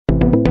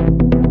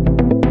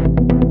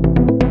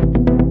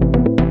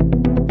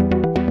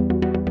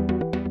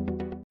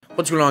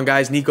What's going on,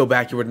 guys? Niko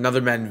back here with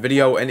another Madden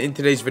video, and in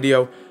today's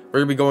video we're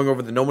going to be going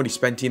over the Nobody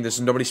Spent team. This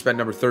is Nobody Spent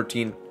number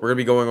 13. We're going to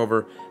be going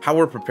over how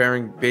we're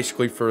preparing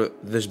basically for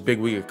this big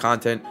week of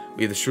content.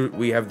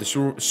 We have the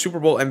Super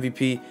Bowl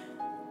MVP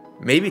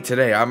maybe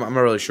today. I'm not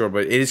really sure,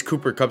 but it is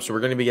Cooper Kupp, so we're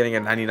going to be getting a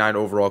 99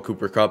 overall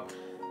Cooper Kupp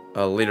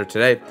later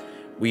today.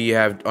 We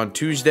have on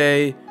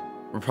Tuesday,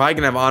 we're probably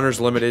going to have Honors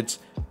Limiteds.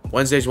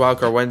 Wednesday's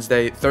Wildcard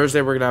Wednesday.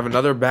 Thursday we're going to have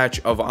another batch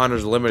of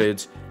Honors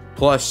Limiteds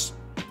plus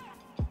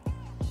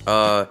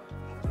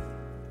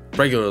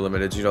regular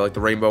limiteds, you know, like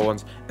the rainbow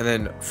ones. And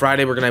then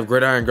Friday we're gonna have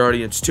Gridiron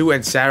Guardians 2,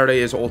 and Saturday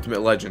is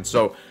Ultimate Legends.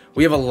 So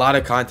we have a lot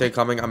of content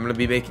coming. I'm gonna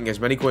be making as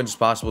many coins as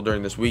possible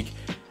during this week.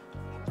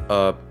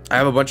 I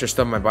have a bunch of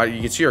stuff in my body. You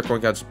can see our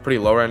coin count's pretty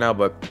low right now,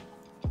 but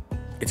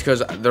it's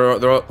because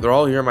they're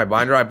all here in my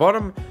binder. I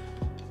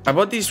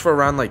bought these for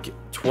around like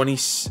 20.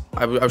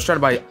 I was trying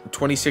to buy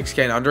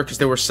 26K and under because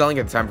they were selling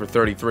at the time for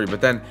 33.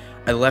 But then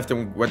I left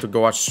and went to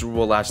go watch Super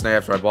Bowl last night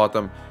after I bought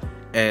them,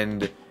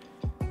 and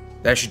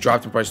they actually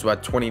dropped in price to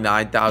about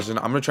 29,000.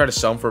 I'm gonna try to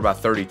sell them for about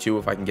 32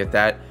 if I can get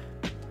that.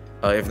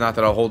 If not,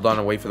 then I'll hold on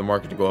and wait for the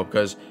market to go up,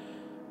 because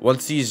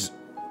once these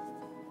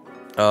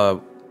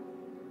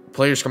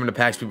players come into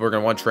packs, people are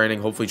gonna want training.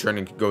 Hopefully,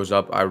 training goes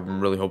up.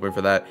 I'm really hoping for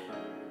that.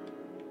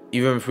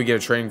 Even if we get a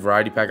training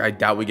variety pack, I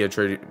doubt we get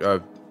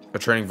a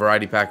training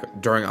variety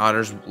pack during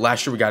honors.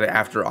 Last year we got it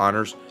after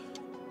honors,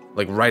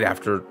 like right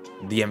after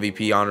the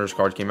MVP honors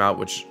card came out,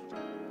 which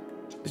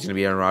is gonna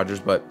be Aaron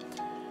Rodgers, but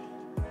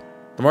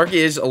the market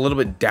is a little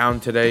bit down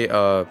today.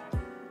 I'm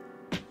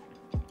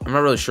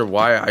not really sure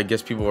why. I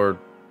guess people are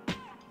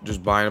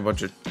just buying a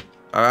bunch of...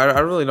 I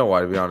don't really know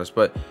why, to be honest.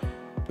 But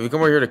if we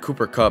come over here to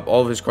Cooper Kupp,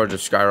 all of his cards have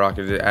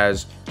skyrocketed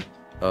as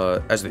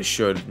they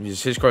should.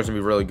 His cards gonna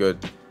be really good.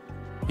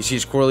 You see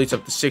his correlates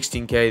up to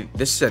 16K.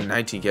 This is at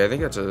 19K. I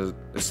think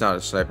it's not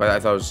a snipe. I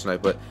thought it was a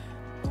snipe, but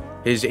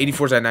his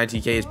 84 is at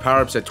 19K. His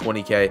power up's at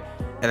 20K,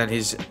 and then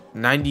his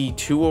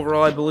 92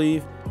 overall, I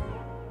believe.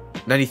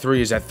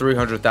 93 is at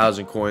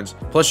 300,000 coins.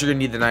 Plus, you're going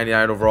to need the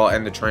 99 overall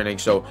and the training.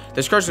 So,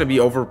 this card's going to be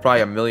over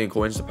probably 1,000,000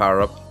 coins to power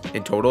up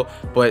in total.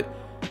 But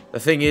the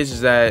thing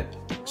is that,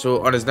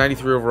 so on his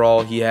 93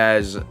 overall, he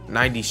has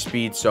 90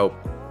 speed. So,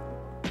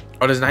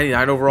 on his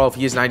 99 overall, if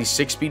he has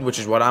 96 speed, which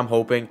is what I'm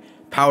hoping,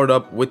 powered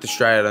up with the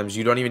strat items,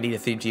 you don't even need a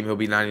theme team. He'll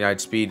be 99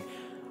 speed.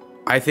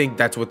 I think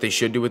that's what they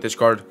should do with this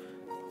card.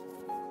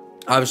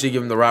 Obviously,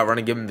 give him the route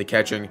running, give him the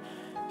catching.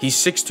 He's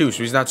 6'2",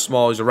 so he's not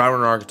small. He's a route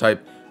runner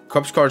archetype.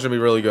 Kupp's card's going to be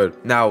really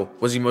good. Now,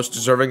 was he most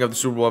deserving of the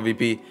Super Bowl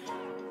MVP?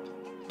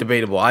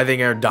 Debatable. I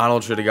think Aaron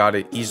Donald should have got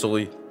it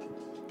easily.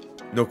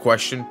 No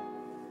question.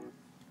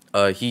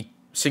 He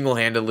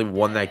single-handedly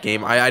won that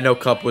game. I know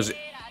Kupp was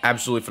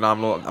absolutely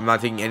phenomenal. I'm not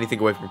taking anything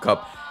away from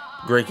Kupp.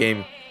 Great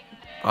game.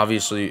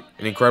 Obviously,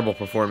 an incredible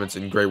performance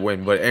and great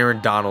win. But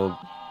Aaron Donald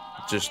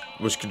just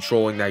was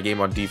controlling that game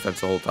on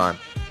defense the whole time.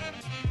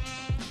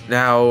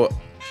 Now,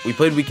 we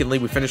played Weekend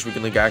League. We finished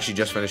Weekend League. I actually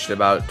just finished it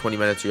about 20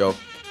 minutes ago.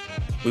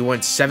 We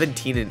went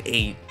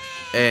 17-8,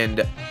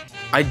 and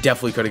I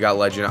definitely could have got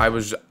legend.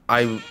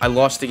 I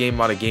lost the game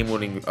on a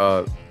game-winning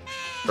or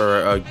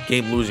a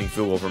game-losing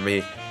field goal for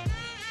me.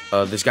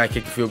 This guy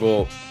kicked a field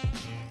goal,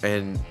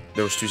 and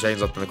there was 2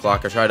 seconds left on the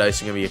clock. I tried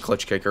icing him, be a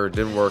clutch kicker. It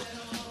didn't work.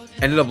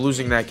 Ended up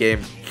losing that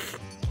game,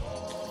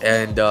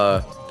 and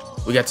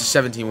we got to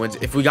 17 wins.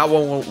 If we got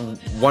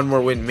one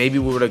more win, maybe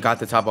we would have got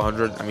the top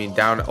 100. I mean,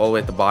 down all the way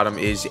at the bottom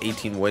is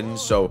 18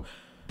 wins, so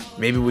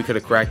maybe we could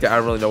have cracked it. I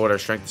don't really know what our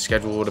strength of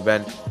schedule would have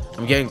been.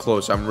 I'm getting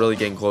close. I'm really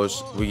getting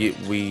close.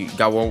 We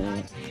got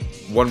one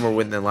more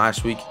win than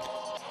last week,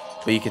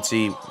 but you can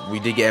see we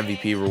did get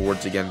MVP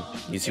rewards again.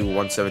 You can see we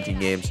won 17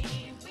 games.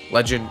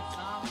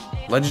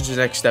 Legend's the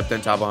next step,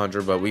 then top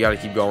 100, but we got to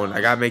keep going.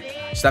 I got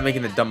to stop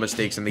making the dumb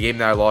mistakes. In the game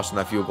that I lost in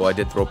that field goal, I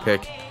did throw a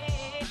pick.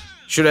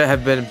 Should it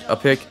have been a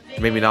pick?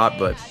 Maybe not,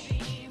 but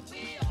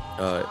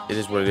it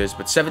is what it is.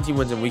 But 17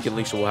 wins in Weekend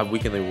League, so we'll have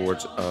Weekend League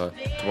rewards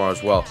tomorrow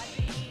as well.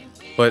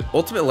 But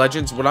Ultimate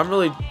Legends, what I'm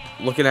really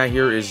looking at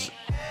here is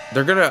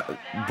they're going to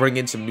bring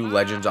in some new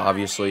legends,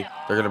 obviously.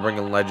 They're going to bring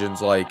in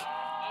legends like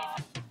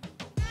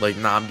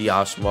Nnamdi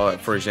Asomugha,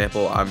 for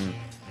example. I'm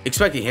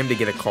expecting him to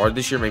get a card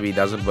this year. Maybe he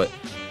doesn't, but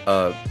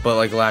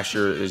like last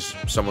year is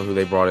someone who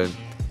they brought in.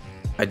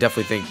 I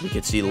definitely think we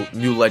could see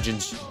new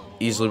legends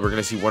easily. We're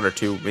going to see 1 or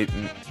 2,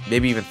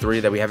 maybe even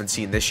 3 that we haven't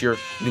seen this year.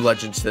 New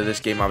legends to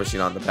this game, obviously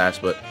not in the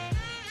past, but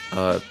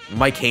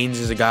Mike Haynes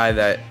is a guy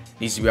that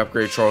needs to be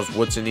upgraded. Charles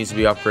Woodson needs to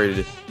be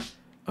upgraded.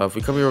 If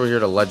we come over here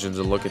to legends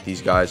and look at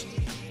these guys,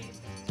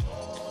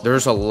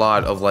 there's a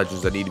lot of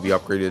legends that need to be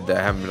upgraded that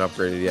haven't been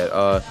upgraded yet.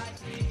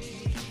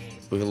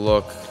 We can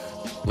look.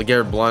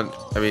 LeGarrette Blount,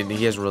 I mean,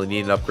 he hasn't really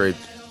needed an upgrade.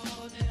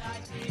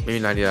 Maybe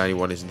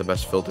 90-91 isn't the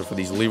best filter for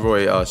these.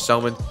 Leroy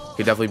Selman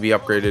could definitely be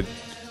upgraded.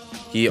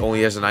 He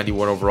only has a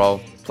 91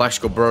 overall.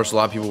 Plaxico Burress, a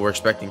lot of people were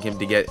expecting him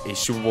to get a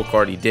Super Bowl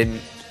card. He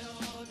didn't.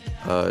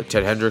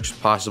 Ted Hendricks,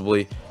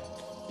 possibly.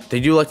 They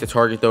do like to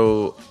target,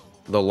 though,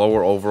 the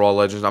lower overall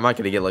legends. I'm not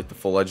going to get, like, the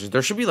full legends.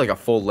 There should be, like, a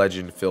full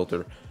legend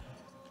filter.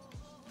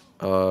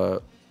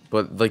 But,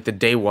 like, the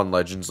day 1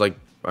 legends, like,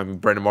 I mean,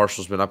 Brandon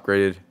Marshall's been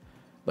upgraded.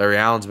 Larry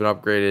Allen's been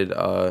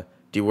upgraded.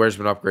 D Ware's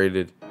been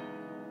upgraded.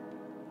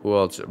 Who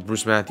else?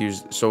 Bruce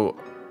Matthews. So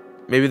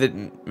maybe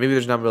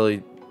there's not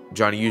really.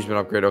 Johnny U's been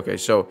upgraded. Okay,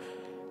 so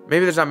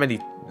maybe there's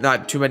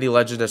not too many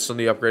legends that still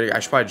need upgrading. I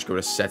should probably just go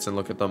to sets and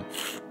look at them.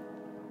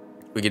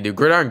 We can do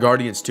Gridiron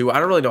Guardians too. I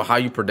don't really know how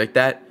you predict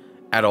that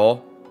at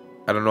all.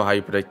 I don't know how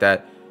you predict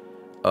that.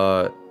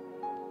 They're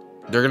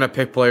gonna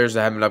pick players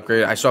that haven't been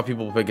upgraded. I saw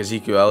people pick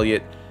Ezekiel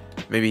Elliott.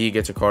 Maybe he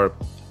gets a card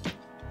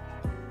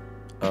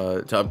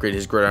to upgrade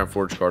his Gridiron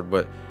Forge card,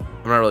 but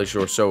I'm not really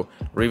sure. So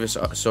Revis,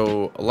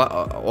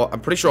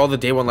 I'm pretty sure all the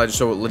day one legends.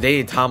 So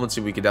LaDainian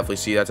Tomlinson, we could definitely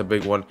see. That's a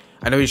big one.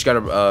 I know he just got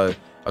a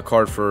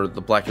card for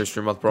the Black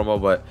History Month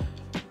promo, but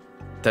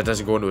that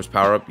doesn't go into his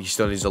power up. He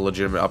still needs a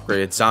legitimate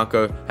upgrade.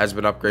 Zonka has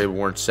been upgraded.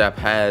 Warren Sapp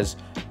has.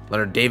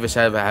 Leonard Davis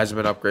hasn't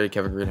been upgraded.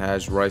 Kevin Green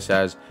has. Rice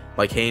has.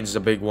 Mike Haynes is a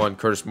big one.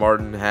 Curtis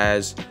Martin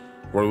has.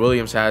 Roy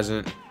Williams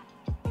hasn't.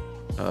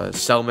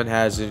 Selman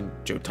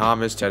hasn't. Joe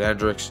Thomas, Ted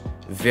Hendricks,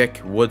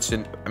 Vic,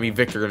 Woodson. I mean,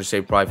 Vic, they're going to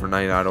save probably for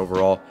 99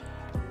 overall.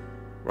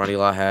 Ronnie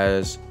Lott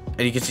has.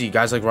 And you can see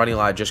guys like Ronnie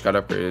Lott just got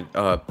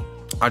upgraded.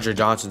 Andre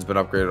Johnson's been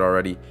upgraded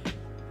already.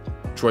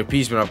 Troy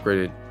P's been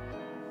upgraded.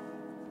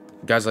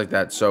 Guys like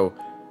that. So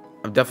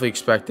I'm definitely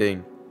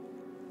expecting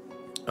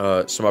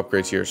some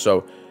upgrades here.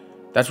 So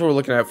that's what we're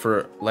looking at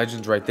for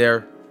legends right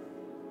there.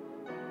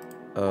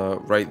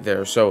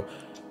 So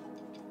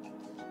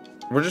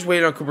we're just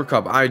waiting on Cooper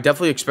Kupp. I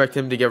definitely expect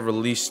him to get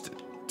released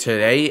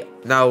today.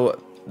 Now,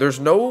 there's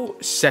no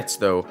sets,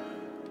 though,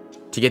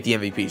 to get the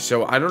MVP.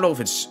 So I don't know if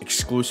it's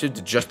exclusive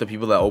to just the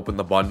people that open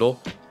the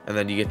bundle. And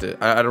then you get to...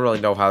 I don't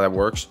really know how that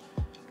works.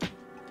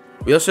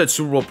 We also had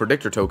Super Bowl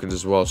predictor tokens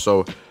as well.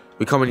 So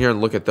we come in here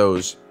and look at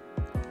those.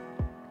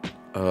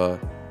 I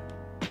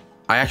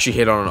actually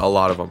hit on a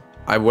lot of them.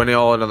 I went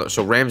all in on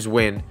so Rams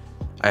win.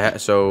 I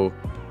actually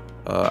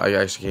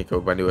can't go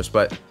by newest,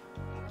 but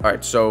all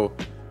right. So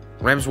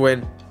Rams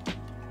win.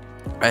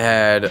 I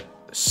had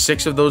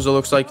 6 of those. It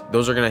looks like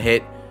those are gonna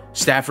hit.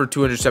 Stafford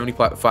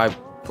 275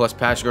 plus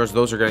passing yards.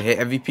 Those are gonna hit.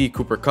 MVP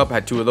Cooper Kupp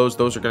had 2 of those.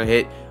 Those are gonna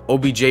hit.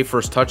 OBJ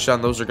first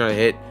touchdown. Those are gonna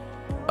hit.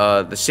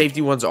 The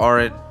safety ones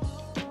aren't.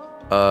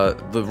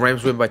 The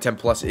Rams win by 10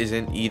 plus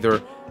isn't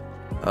either.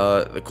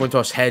 The coin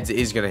toss heads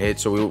is going to hit,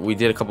 so we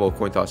did a couple of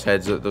coin toss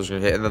heads. Those are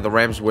going to hit. And then the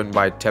Rams win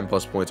by 10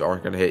 plus points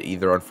aren't going to hit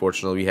either.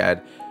 Unfortunately, we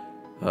had,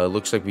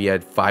 looks like we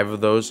had 5 of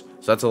those. So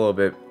that's a little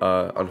bit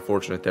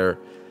unfortunate there.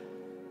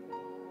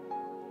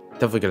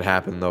 Definitely going to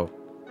happen, though.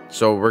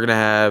 So we're going to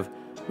have,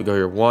 we go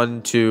here,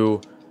 1, 2,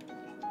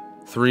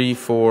 3,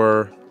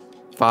 4,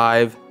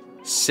 5,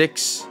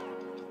 6,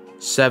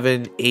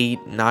 7,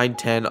 8, 9,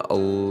 10,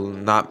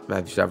 not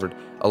Matthew Stafford,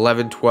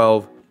 11,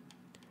 12,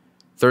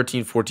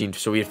 13, 14.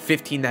 So we had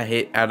 15 that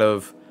hit out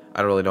of, I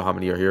don't really know how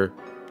many are here.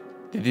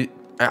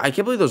 I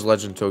can't believe those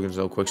legend tokens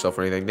don't quick sell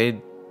for anything. They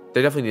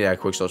definitely need to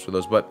add quick sells for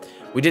those, but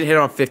we did hit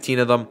on 15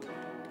 of them.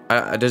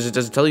 Does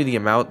it tell you the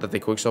amount that they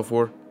quick sell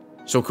for?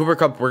 So Cooper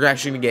Kupp, we're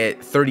actually going to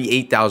get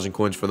 38,000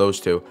 coins for those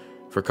 2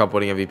 for Kupp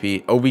winning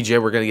MVP. OBJ,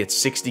 we're going to get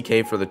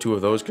 60K for the 2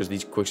 of those because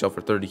these quick sell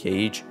for 30K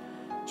each.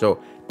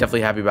 So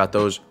definitely happy about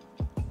those.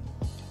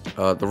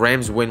 The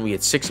Rams win, we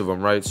had 6 of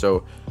them, right?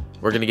 So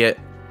we're going to get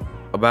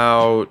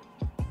about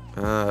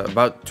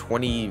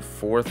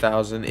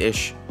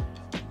 24,000-ish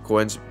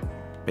coins,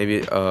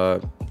 maybe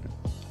a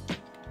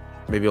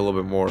little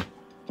bit more.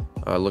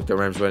 Looked at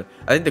Rams win.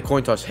 I think the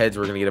coin toss heads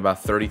we're gonna get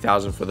about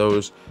 30,000 for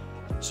those.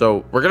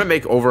 So we're gonna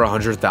make over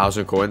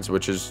 100,000 coins,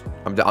 which is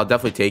I'll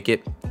definitely take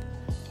it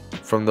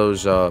from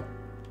those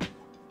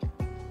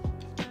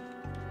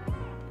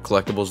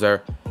collectibles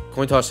there.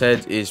 Coin toss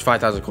heads is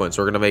 5,000 coins,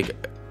 so we're gonna make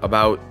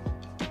about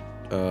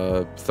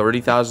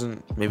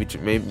 30,000, maybe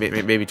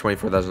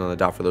 24,000 on the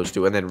dot for those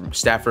 2. And then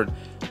Stafford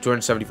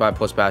 275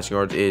 plus passing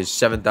yards is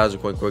 7,000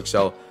 coin quick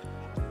sell.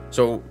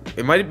 So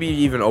it might be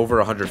even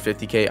over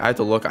 150K. I have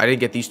to look. I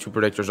didn't get these 2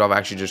 predictors. I've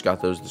actually just got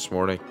those this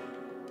morning.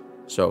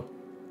 So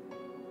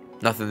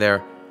nothing there.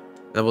 And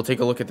then we'll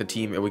take a look at the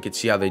team and we can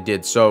see how they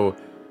did. So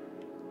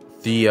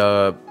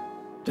the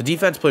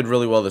defense played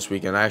really well this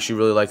weekend. I actually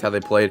really liked how they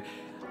played.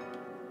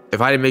 If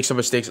I didn't make some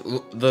mistakes,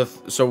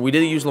 so we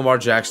didn't use Lamar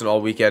Jackson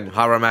all weekend.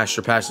 Hot Rod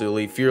Master, Pass the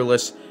Elite,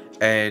 Fearless,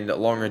 and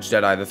Long Range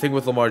Deadeye. The thing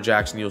with Lamar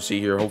Jackson, you'll see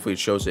here, hopefully it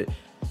shows it,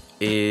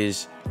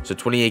 is so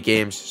 28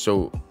 games.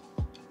 So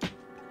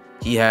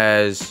he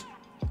has,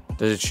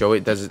 does it show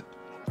it? Does it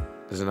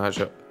not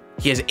show?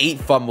 He has 8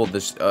 fumbles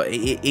this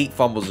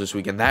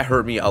weekend. That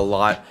hurt me a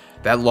lot.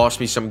 That lost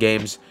me some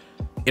games.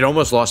 It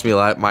almost lost me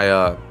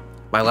my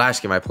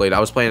last game I played. I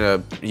was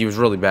playing he was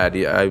really bad.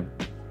 I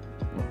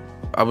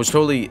was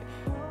totally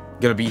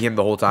gonna beat him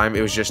the whole time.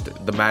 It was just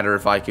the matter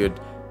if I could,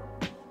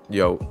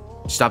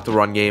 stop the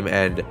run game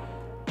and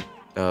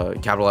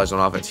capitalize on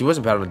offense. He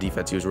wasn't bad on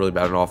defense. He was really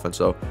bad on offense,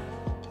 though.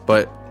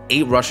 But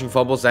 8 rushing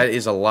fumbles, that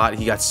is a lot.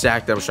 He got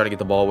sacked. I was trying to get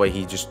the ball away.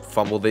 He just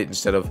fumbled it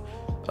instead of,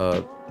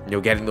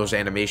 getting those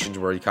animations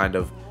where he kind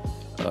of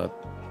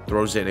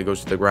throws it and it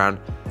goes to the ground.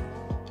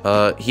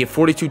 He had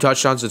 42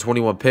 touchdowns to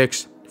 21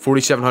 picks,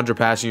 4,700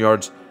 passing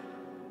yards.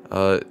 He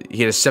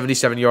had a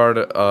 77-yard.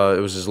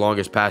 It was his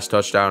longest pass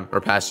touchdown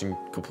or passing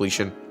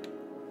completion.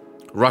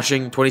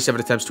 Rushing, 27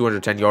 attempts,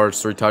 210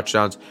 yards, 3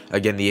 touchdowns.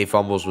 Again, the 8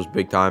 fumbles was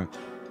big time.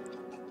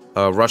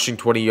 Rushing,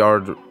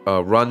 20-yard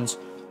runs.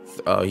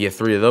 He had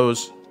 3 of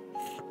those.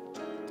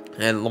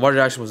 And Lamar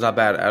Jackson was not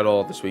bad at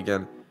all this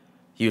weekend.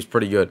 He was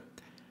pretty good.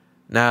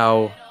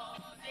 Now,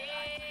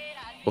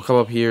 we'll come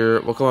up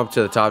here. We'll come up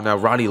to the top now.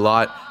 Ronnie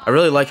Lott. I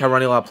really like how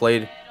Ronnie Lott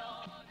played.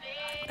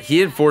 He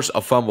didn't force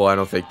a fumble, I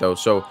don't think, though.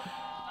 So,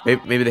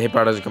 maybe the hip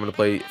route doesn't come into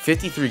play.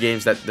 53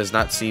 games, that does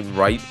not seem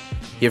right.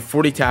 He had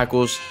 40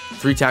 tackles,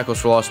 3 tackles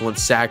for loss, 1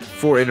 sack,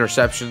 4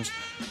 interceptions.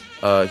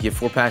 He had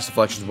 4 pass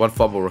deflections, 1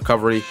 fumble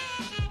recovery.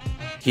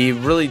 He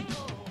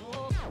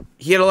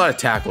had a lot of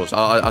tackles.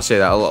 I'll say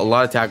that. A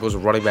lot of tackles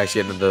of running backs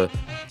getting in the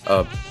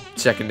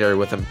secondary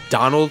with him.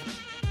 Donald,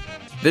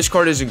 this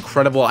card is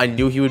incredible. I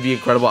knew he would be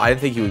incredible. I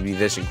didn't think he would be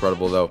this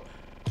incredible, though.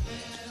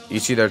 You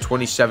see there,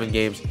 27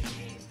 games,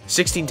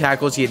 16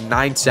 tackles. He had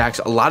 9 sacks.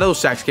 A lot of those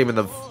sacks came in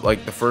the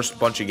first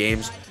bunch of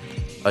games.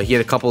 He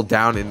had a couple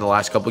down in the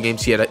last couple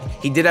games. He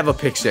did have a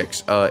pick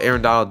 6.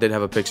 Aaron Donald did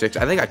have a pick 6.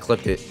 I think I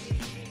clipped it.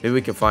 Maybe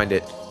we can find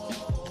it.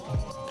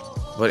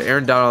 But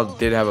Aaron Donald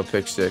did have a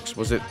pick 6.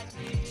 Was it?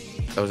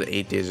 That was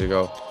 8 days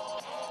ago.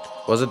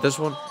 Was it this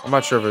one? I'm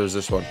not sure if it was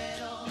this one.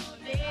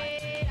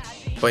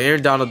 But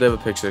Aaron Donald did have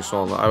a pick 6.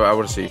 Hold on, I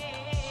want to see.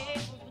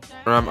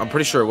 I'm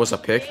pretty sure it was a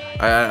pick.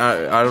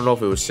 I don't know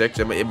if it was 6.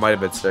 It might have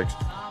been 6.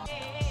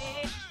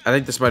 I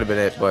think this might have been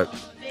it, but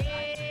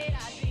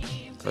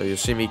you'll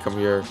see me come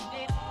here.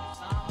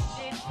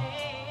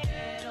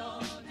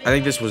 I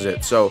think this was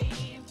it. So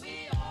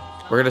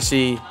we're gonna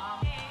see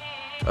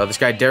this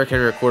guy Derrick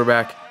Henry at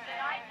quarterback.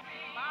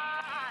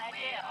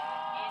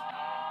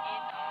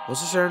 Was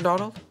this Aaron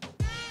Donald?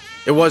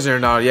 It was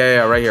Aaron Donald.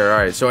 Yeah, right here. All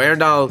right. So Aaron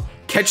Donald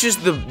catches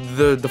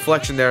the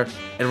deflection there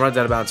and runs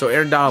out of bounds. So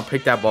Aaron Donald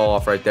picked that ball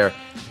off right there.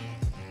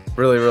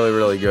 Really, really,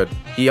 really good.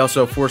 He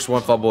also forced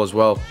 1 fumble as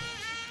well.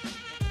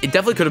 It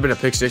definitely could have been a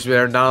pick 6 with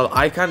Aaron Donald.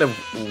 I kind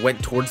of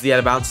went towards the out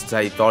of bounds since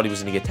I thought he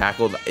was going to get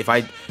tackled. If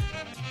I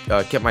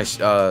kept my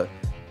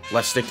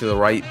left stick to the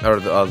right or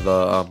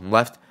the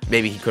left,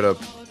 maybe he could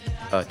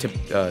have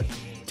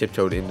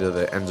tiptoed into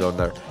the end zone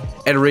there.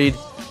 Ed Reed,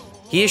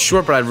 he is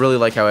short, but I really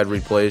like how Ed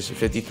Reed plays.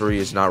 53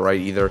 is not right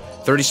either.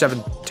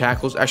 37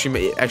 tackles.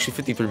 Actually,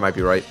 53 might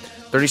be right.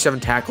 37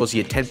 tackles. He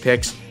had 10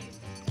 picks,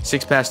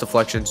 6 pass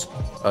deflections.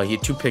 He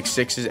had 2 pick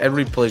 6s. Ed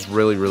Reed plays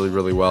really, really,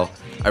 really well.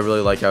 I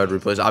really like how Ed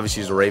Reed plays.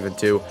 Obviously, he's a Raven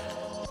too.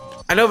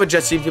 I know I'm a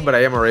Jets team, but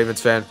I am a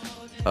Ravens fan.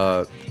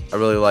 I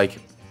really like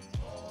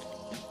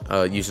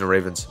using the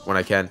Ravens when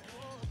I can.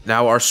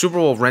 Now, our Super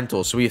Bowl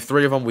rentals. So we have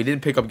 3 of them. We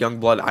didn't pick up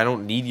Youngblood. I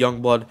don't need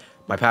Youngblood.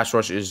 My pass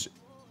rush is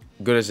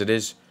good as it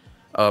is.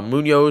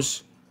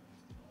 Munoz,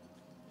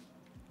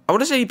 I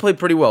want to say he played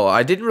pretty well.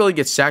 I didn't really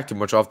get sacked too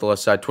much off the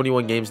left side.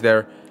 21 games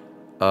there.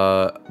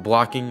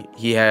 Blocking,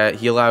 he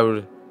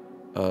allowed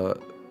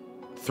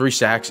 3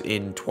 sacks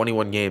in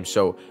 21 games.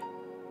 So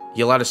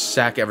he allowed a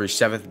sack every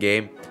 7th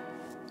game.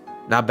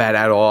 Not bad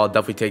at all. I'll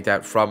definitely take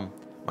that from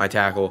my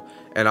tackle.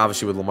 And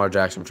obviously with Lamar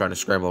Jackson, I'm trying to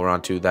scramble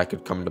around too. That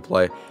could come into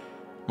play.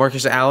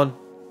 Marcus Allen,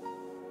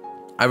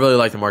 I really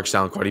like the Marcus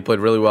Allen card. He played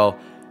really well.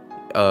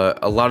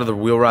 A lot of the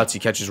wheel routes he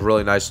catches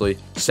really nicely.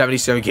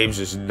 77 games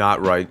is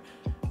not right,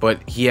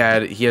 but he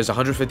has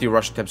 150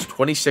 rushing attempts,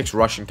 26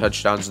 rushing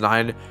touchdowns,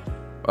 9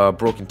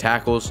 broken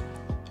tackles.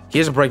 He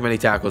doesn't break many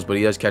tackles, but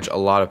he does catch a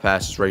lot of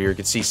passes right here. You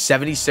can see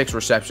 76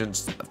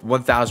 receptions,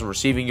 1,000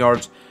 receiving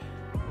yards.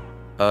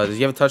 Does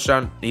he have a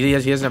touchdown? He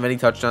doesn't have any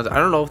touchdowns. I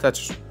don't know if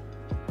that's...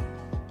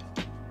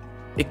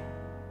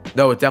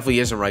 No, it definitely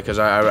isn't right, because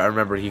I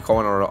remember he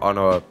calling on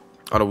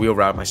a wheel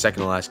route my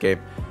second to last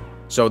game.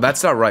 So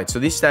that's not right. So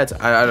these stats,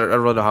 I don't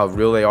really know how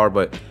real they are,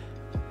 but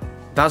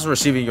 1,000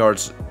 receiving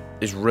yards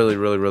is really,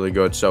 really, really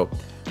good. So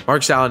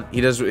Marcus Allen,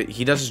 he does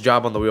his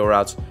job on the wheel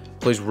routes,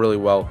 plays really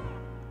well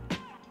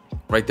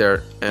right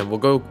there. And we'll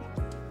go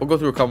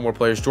through a couple more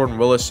players. Jordan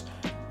Willis,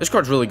 this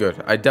card's really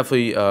good. I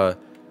definitely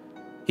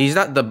he's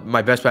not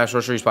my best pass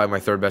rusher. He's probably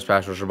my 3rd best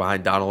pass rusher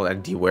behind Donald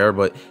and D Ware,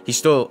 but he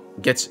still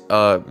gets in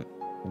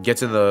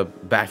the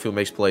backfield,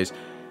 makes plays.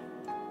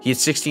 He had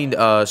 16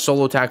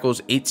 solo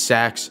tackles, 8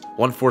 sacks,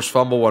 1 forced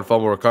fumble, 1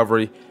 fumble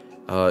recovery.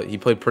 He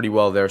played pretty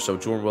well there. So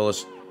Jordan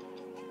Willis,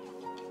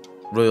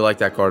 really like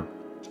that card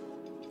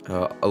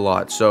a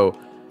lot. So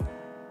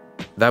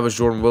that was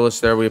Jordan Willis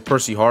there. We have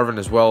Percy Harvin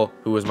as well,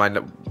 who was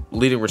my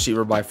leading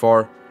receiver by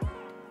far.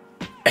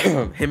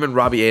 Him and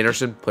Robbie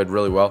Anderson played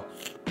really well.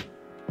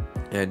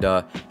 And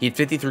he had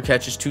 53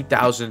 catches,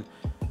 2,000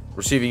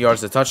 receiving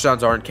yards. The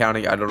touchdowns aren't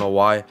counting. I don't know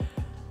why.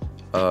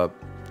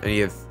 And he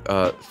had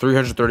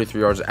 333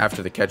 yards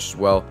after the catch as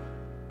well.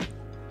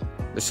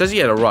 It says he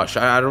had a rush.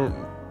 I don't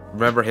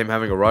remember him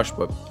having a rush,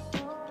 but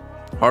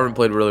Harvin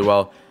played really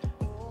well.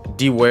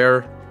 D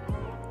Ware,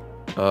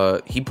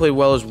 he played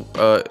well as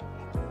a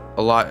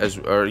lot as,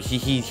 or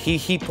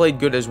he played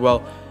good as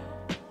well.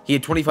 He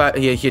had 25.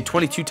 He had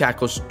 22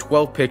 tackles,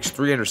 12 picks,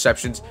 3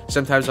 interceptions.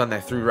 Sometimes on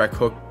that 3-rec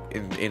hook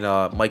in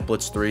Mike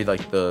Blitz 3,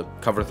 like the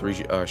cover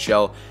 3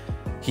 shell.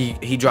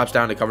 He drops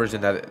down to covers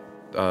in that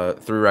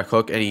 3-rec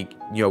hook, and he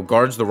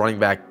guards the running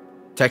back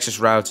Texas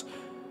routes,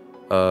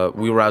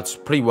 wheel routes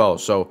pretty well.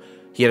 So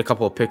he had a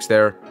couple of picks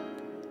there.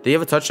 Did he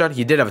have a touchdown?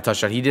 He did have a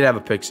touchdown. He did have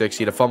a pick six.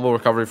 He had a fumble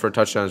recovery for a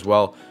touchdown as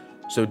well.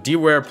 So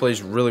D-Ware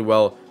plays really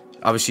well.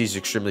 Obviously, he's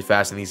extremely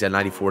fast, and he's at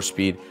 94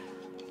 speed.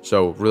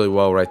 So really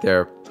well right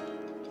there.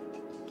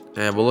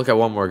 And we'll look at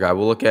one more guy.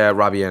 We'll look at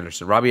Robbie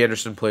Anderson. Robbie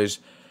Anderson plays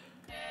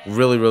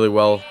really, really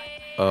well.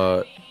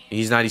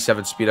 He's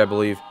 97 speed, I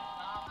believe.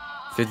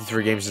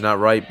 53 games is not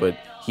right, but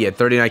he had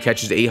 39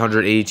 catches,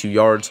 882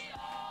 yards.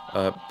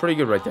 Pretty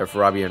good right there for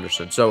Robbie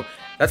Anderson. So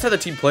that's how the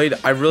team played.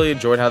 I really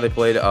enjoyed how they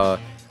played.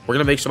 We're going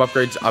to make some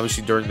upgrades,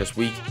 obviously, during this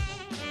week.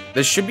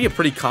 This should be a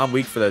pretty calm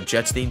week for the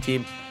Jets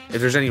team.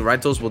 If there's any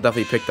rentals, we'll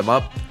definitely pick them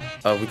up.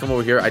 We come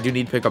over here. I do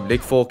need to pick up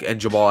Nick Folk and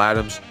Jamal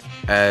Adams,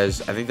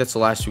 as I think that's the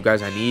last two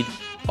guys I need.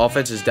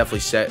 Offense is definitely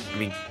set. I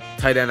mean,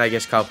 tight end, I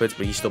guess, Kyle Pitts,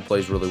 but he still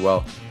plays really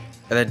well.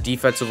 And then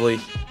defensively,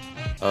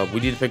 we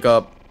need to pick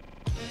up...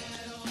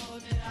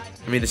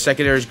 I mean, the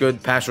secondary is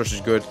good. Pass rush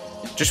is good.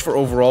 Just for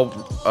overall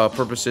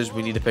purposes,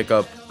 we need to pick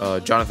up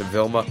Jonathan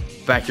Vilma.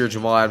 Back here,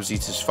 Jamal Adams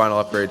needs his final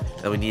upgrade.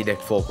 And we need Nick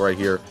Folk right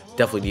here.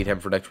 Definitely need him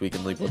for next week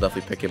in league. We'll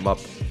definitely pick him up.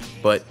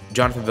 But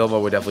Jonathan Vilma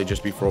would definitely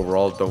just be for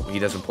overall. He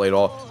doesn't play at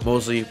all.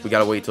 Mosley, we got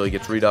to wait until he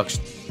gets redux.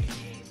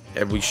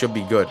 And we should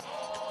be good.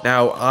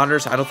 Now,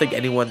 honors, I don't think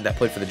anyone that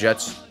played for the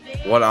Jets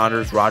won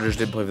honors. Rodgers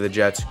didn't play for the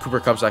Jets. Cooper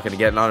Kupp's not going to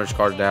get an honors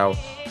card now.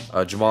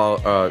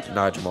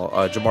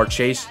 Jamar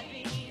Chase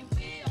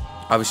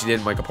obviously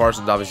didn't. Micah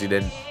Parsons obviously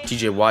didn't.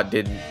 TJ Watt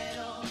didn't.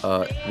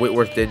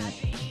 Whitworth didn't.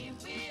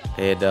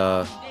 And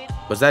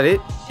was that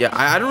it? Yeah,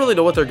 I don't really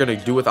know what they're going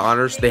to do with the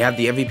honors. They have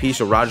the MVP,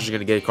 so Rodgers is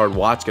going to get a card.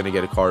 Watt's going to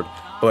get a card.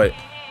 But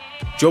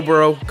Joe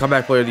Burrow,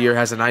 comeback player of the year,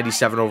 has a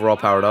 97 overall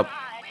powered up.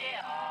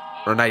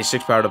 Or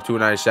 96 powered up to a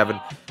 97.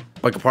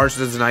 Micah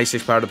Parsons is a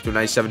 96 powered up to a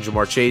 97.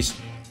 Jamar Chase.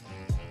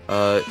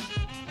 Did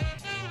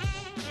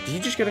he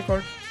just get a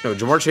card? No,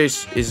 Jamar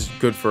Chase is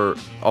good for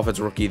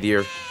Offensive Rookie of the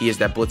Year. He has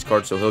that Blitz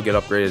card, so he'll get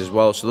upgraded as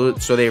well. So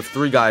they have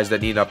three guys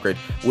that need an upgrade.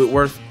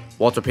 Whitworth,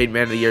 Walter Payton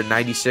Man of the Year,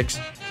 96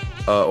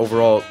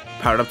 overall,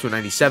 powered up to a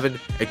 97.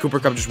 And Cooper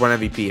Kupp just won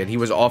MVP, and he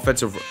was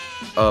Offensive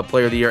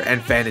Player of the Year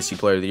and Fantasy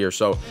Player of the Year.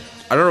 So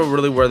I don't know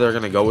really where they're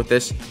going to go with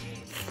this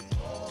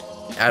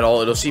at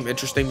all. It'll seem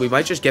interesting. We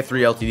might just get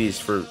 3 LTDs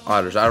for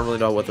honors. I don't really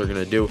know what they're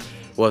going to do.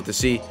 We'll have to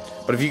see.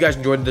 But if you guys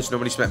enjoyed this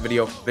Nobody Spent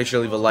video, make sure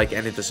to leave a like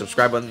and hit the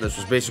subscribe button. This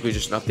was basically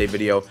just an update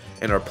video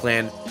and our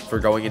plan for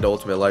going into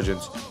Ultimate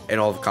Legends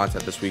and all the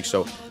content this week.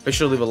 So make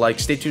sure to leave a like.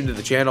 Stay tuned to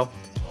the channel.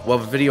 We'll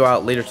have a video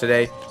out later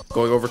today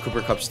going over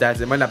Cooper Kupp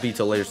stats. It might not be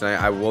till later tonight.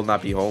 I will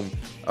not be home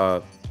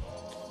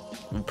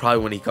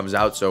probably when he comes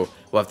out. So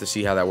we'll have to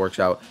see how that works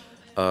out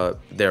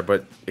there.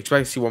 But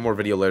expect to see one more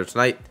video later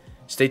tonight.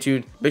 Stay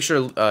tuned. Make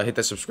sure to hit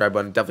that subscribe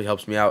button. It definitely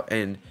helps me out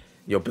and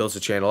builds the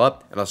channel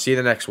up. And I'll see you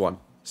in the next one.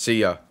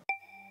 See ya.